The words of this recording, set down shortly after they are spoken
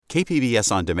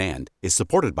KPBS On Demand is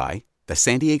supported by the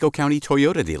San Diego County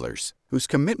Toyota dealers, whose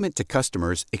commitment to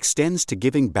customers extends to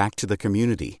giving back to the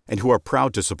community and who are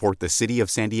proud to support the City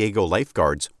of San Diego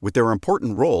lifeguards with their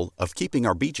important role of keeping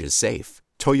our beaches safe.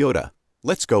 Toyota,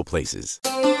 let's go places.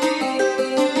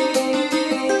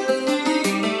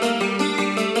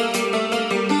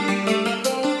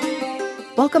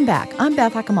 Welcome back. I'm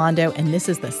Beth Accomando, and this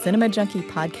is the Cinema Junkie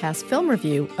podcast film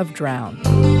review of Drown.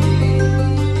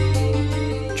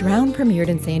 Drown premiered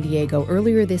in San Diego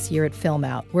earlier this year at Film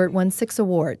Out, where it won 6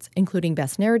 awards, including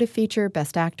Best Narrative Feature,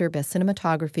 Best Actor, Best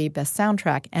Cinematography, Best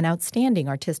Soundtrack, and Outstanding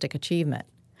Artistic Achievement.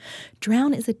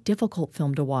 Drown is a difficult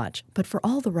film to watch, but for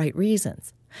all the right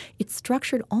reasons. It's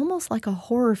structured almost like a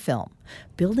horror film,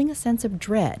 building a sense of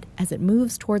dread as it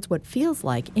moves towards what feels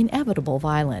like inevitable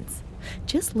violence.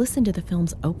 Just listen to the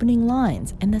film's opening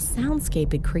lines and the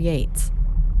soundscape it creates.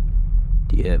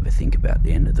 Do you ever think about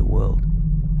the end of the world?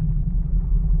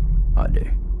 I do.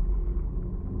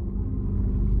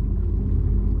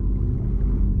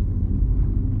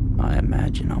 I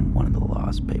imagine I'm one of the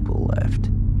last people left.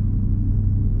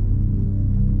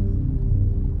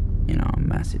 You know, a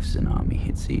massive tsunami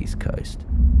hits the East Coast.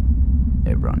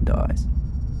 Everyone dies.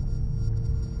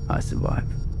 I survive.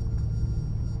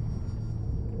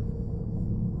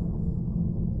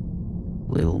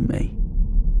 Little me.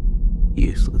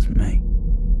 Useless me.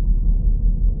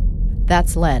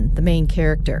 That's Len, the main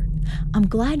character. I'm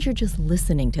glad you're just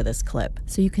listening to this clip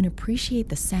so you can appreciate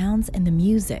the sounds and the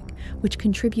music, which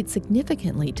contribute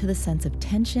significantly to the sense of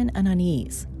tension and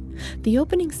unease. The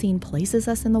opening scene places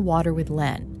us in the water with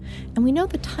Len, and we know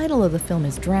the title of the film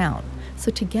is Drown, so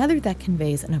together that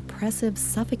conveys an oppressive,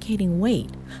 suffocating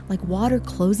weight, like water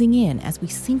closing in as we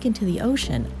sink into the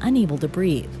ocean, unable to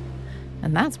breathe.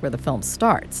 And that's where the film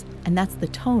starts, and that's the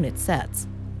tone it sets.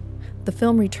 The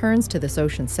film returns to this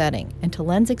ocean setting and to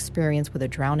Len's experience with a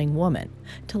drowning woman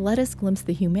to let us glimpse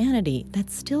the humanity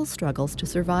that still struggles to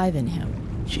survive in him.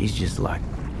 She's just like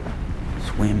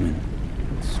swimming,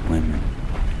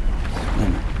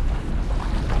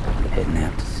 heading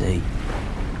out to sea.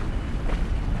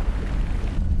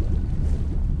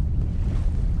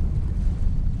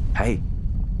 Hey,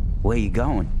 where you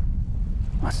going?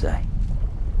 I say.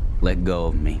 Let go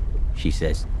of me, she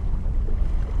says.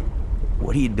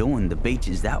 What are you doing? The beach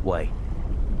is that way.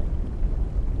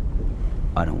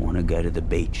 I don't want to go to the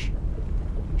beach,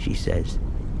 she says.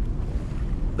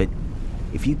 But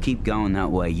if you keep going that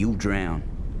way, you'll drown,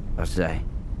 I say.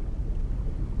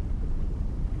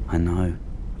 I know,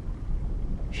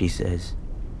 she says.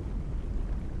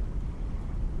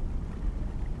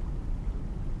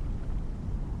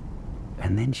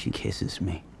 And then she kisses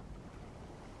me,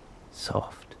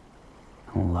 soft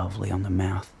and lovely on the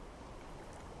mouth.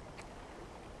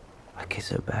 I kiss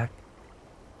her back.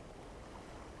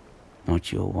 Not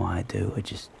sure why I do,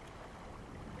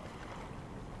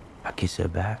 I kiss her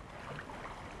back.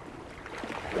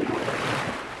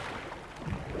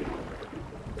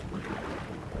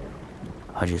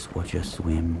 I just watch her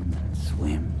swim.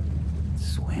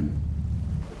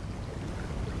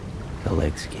 Her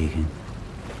legs kicking,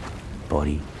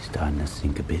 body starting to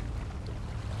sink a bit.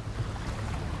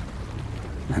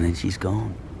 And then she's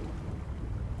gone.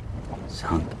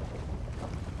 Sunk.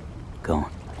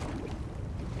 Gone.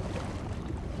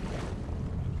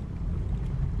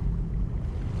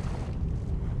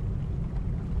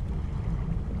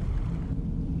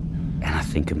 And I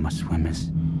think of my swimmers.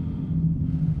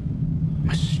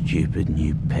 My stupid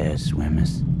new pair of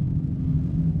swimmers.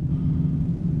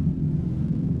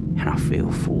 And I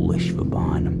feel foolish for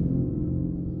buying them.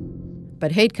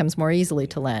 But hate comes more easily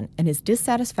to Len, and his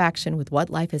dissatisfaction with what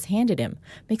life has handed him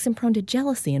makes him prone to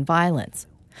jealousy and violence.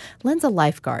 Len's a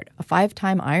lifeguard, a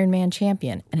 5-time Ironman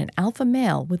champion, and an alpha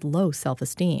male with low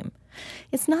self-esteem.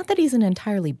 It's not that he's an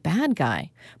entirely bad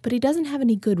guy, but he doesn't have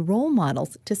any good role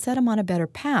models to set him on a better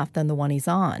path than the one he's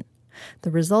on.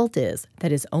 The result is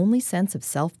that his only sense of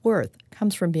self-worth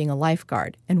comes from being a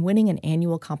lifeguard and winning an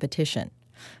annual competition.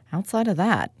 Outside of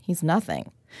that, he's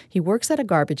nothing. He works at a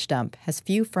garbage dump, has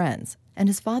few friends, and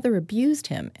his father abused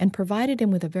him and provided him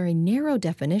with a very narrow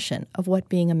definition of what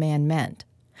being a man meant.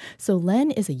 So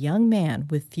Len is a young man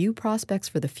with few prospects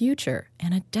for the future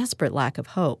and a desperate lack of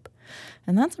hope.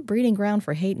 And that's a breeding ground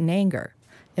for hate and anger.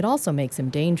 It also makes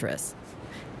him dangerous.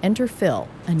 Enter Phil,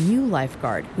 a new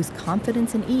lifeguard whose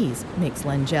confidence and ease makes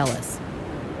Len jealous.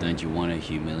 Don't you want to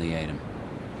humiliate him?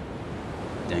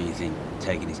 Don't you think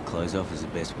taking his clothes off is the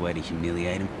best way to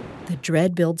humiliate him? The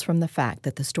dread builds from the fact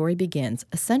that the story begins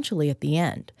essentially at the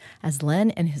end, as Len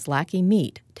and his lackey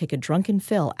meet, take a drunken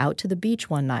Phil out to the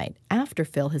beach one night after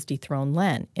Phil has dethroned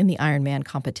Len in the Ironman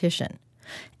competition.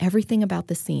 Everything about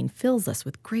the scene fills us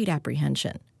with great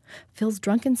apprehension. Phil's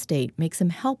drunken state makes him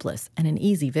helpless and an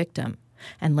easy victim,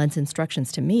 and Len's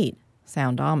instructions to meet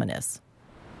sound ominous.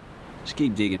 Just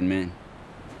keep digging, man.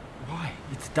 Why?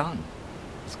 It's done.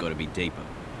 It's got to be deeper.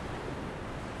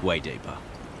 Way deeper.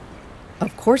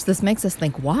 Of course, this makes us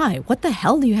think, why? What the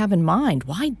hell do you have in mind?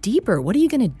 Why deeper? What are you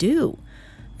going to do?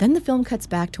 Then the film cuts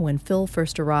back to when Phil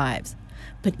first arrives.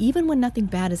 But even when nothing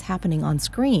bad is happening on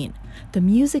screen, the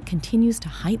music continues to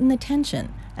heighten the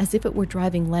tension as if it were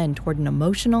driving Len toward an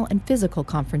emotional and physical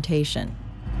confrontation.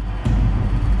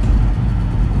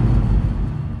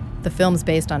 The film's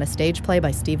based on a stage play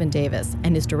by Stephen Davis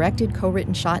and is directed,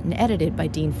 co-written, shot, and edited by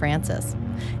Dean Francis.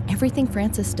 Everything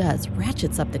Francis does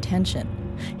ratchets up the tension.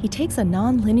 He takes a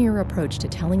non-linear approach to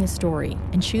telling a story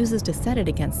and chooses to set it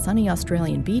against sunny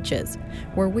Australian beaches,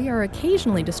 where we are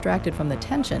occasionally distracted from the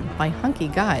tension by hunky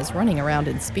guys running around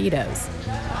in Speedos.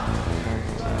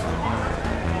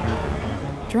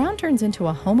 Drown turns into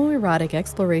a homoerotic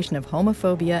exploration of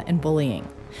homophobia and bullying.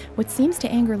 What seems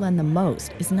to anger Len the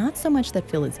most is not so much that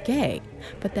Phil is gay,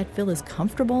 but that Phil is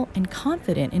comfortable and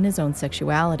confident in his own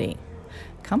sexuality.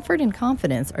 Comfort and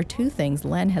confidence are two things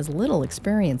Len has little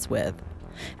experience with.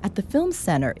 At the film's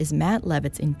center is Matt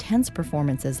Levitt's intense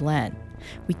performance as Len.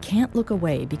 We can't look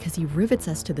away because he rivets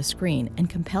us to the screen and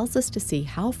compels us to see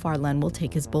how far Len will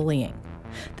take his bullying.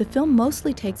 The film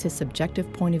mostly takes his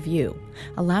subjective point of view,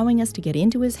 allowing us to get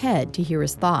into his head to hear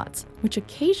his thoughts, which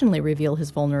occasionally reveal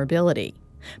his vulnerability,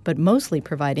 but mostly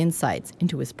provide insights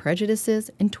into his prejudices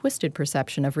and twisted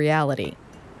perception of reality.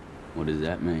 What does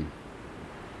that mean?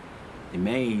 It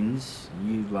means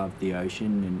you love the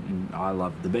ocean and I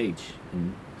love the beach,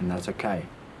 and that's okay.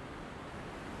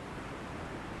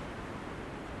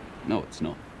 No, it's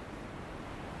not.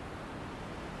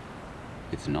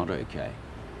 It's not okay.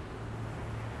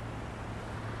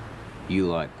 You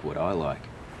like what I like,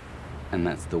 and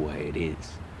that's the way it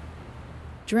is.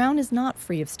 Drown is not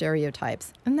free of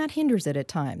stereotypes, and that hinders it at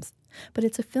times. But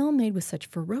it's a film made with such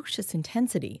ferocious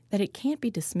intensity that it can't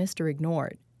be dismissed or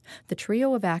ignored. The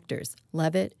trio of actors,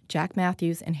 Levitt, Jack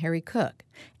Matthews, and Harry Cook,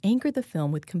 anchor the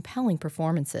film with compelling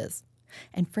performances.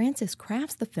 And Francis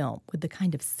crafts the film with the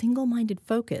kind of single-minded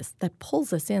focus that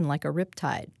pulls us in like a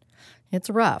riptide. It's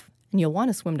rough, and you'll want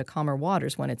to swim to calmer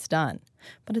waters when it's done,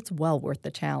 but it's well worth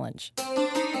the challenge.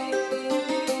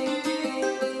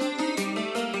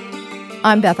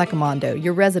 I'm Beth Accomando,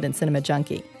 your resident cinema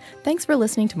junkie. Thanks for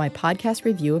listening to my podcast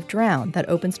review of Drown that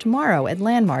opens tomorrow at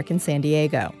Landmark in San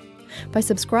Diego. By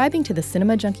subscribing to the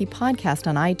Cinema Junkie podcast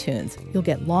on iTunes, you'll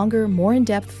get longer, more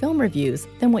in-depth film reviews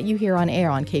than what you hear on air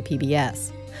on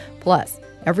KPBS. Plus,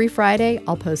 every Friday,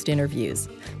 I'll post interviews.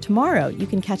 Tomorrow, you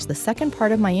can catch the second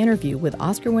part of my interview with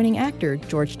Oscar-winning actor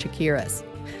George Chakiris.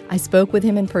 I spoke with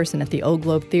him in person at the Old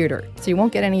Globe Theater, so you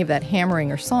won't get any of that hammering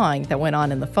or sawing that went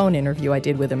on in the phone interview I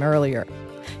did with him earlier.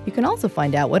 You can also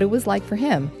find out what it was like for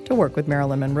him to work with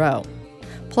Marilyn Monroe.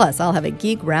 Plus, I'll have a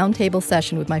geek roundtable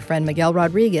session with my friend Miguel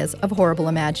Rodriguez of Horrible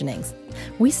Imaginings.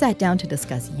 We sat down to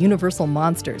discuss Universal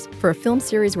Monsters for a film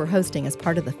series we're hosting as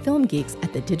part of the Film Geeks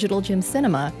at the Digital Gym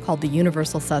Cinema called The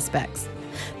Universal Suspects.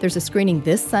 There's a screening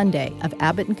this Sunday of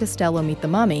Abbott and Costello Meet the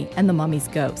Mummy and The Mummy's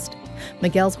Ghost.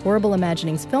 Miguel's Horrible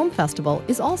Imaginings Film Festival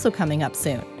is also coming up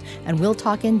soon, and we'll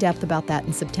talk in depth about that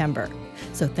in September.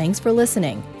 So thanks for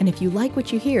listening, and if you like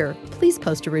what you hear, please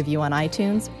post a review on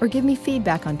iTunes or give me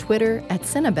feedback on Twitter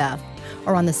 @Cinebeth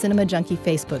or on the Cinema Junkie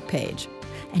Facebook page.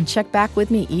 And check back with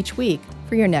me each week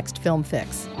for your next film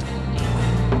fix.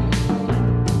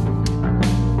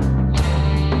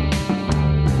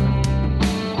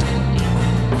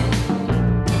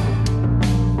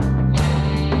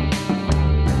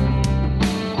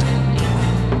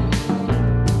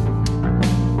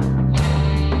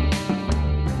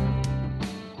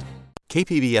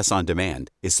 KPBS On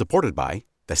Demand is supported by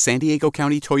the San Diego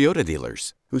County Toyota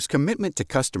dealers, whose commitment to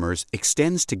customers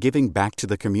extends to giving back to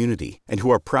the community and who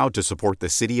are proud to support the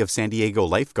City of San Diego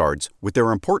lifeguards with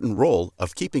their important role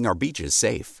of keeping our beaches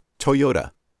safe.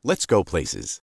 Toyota, let's go places.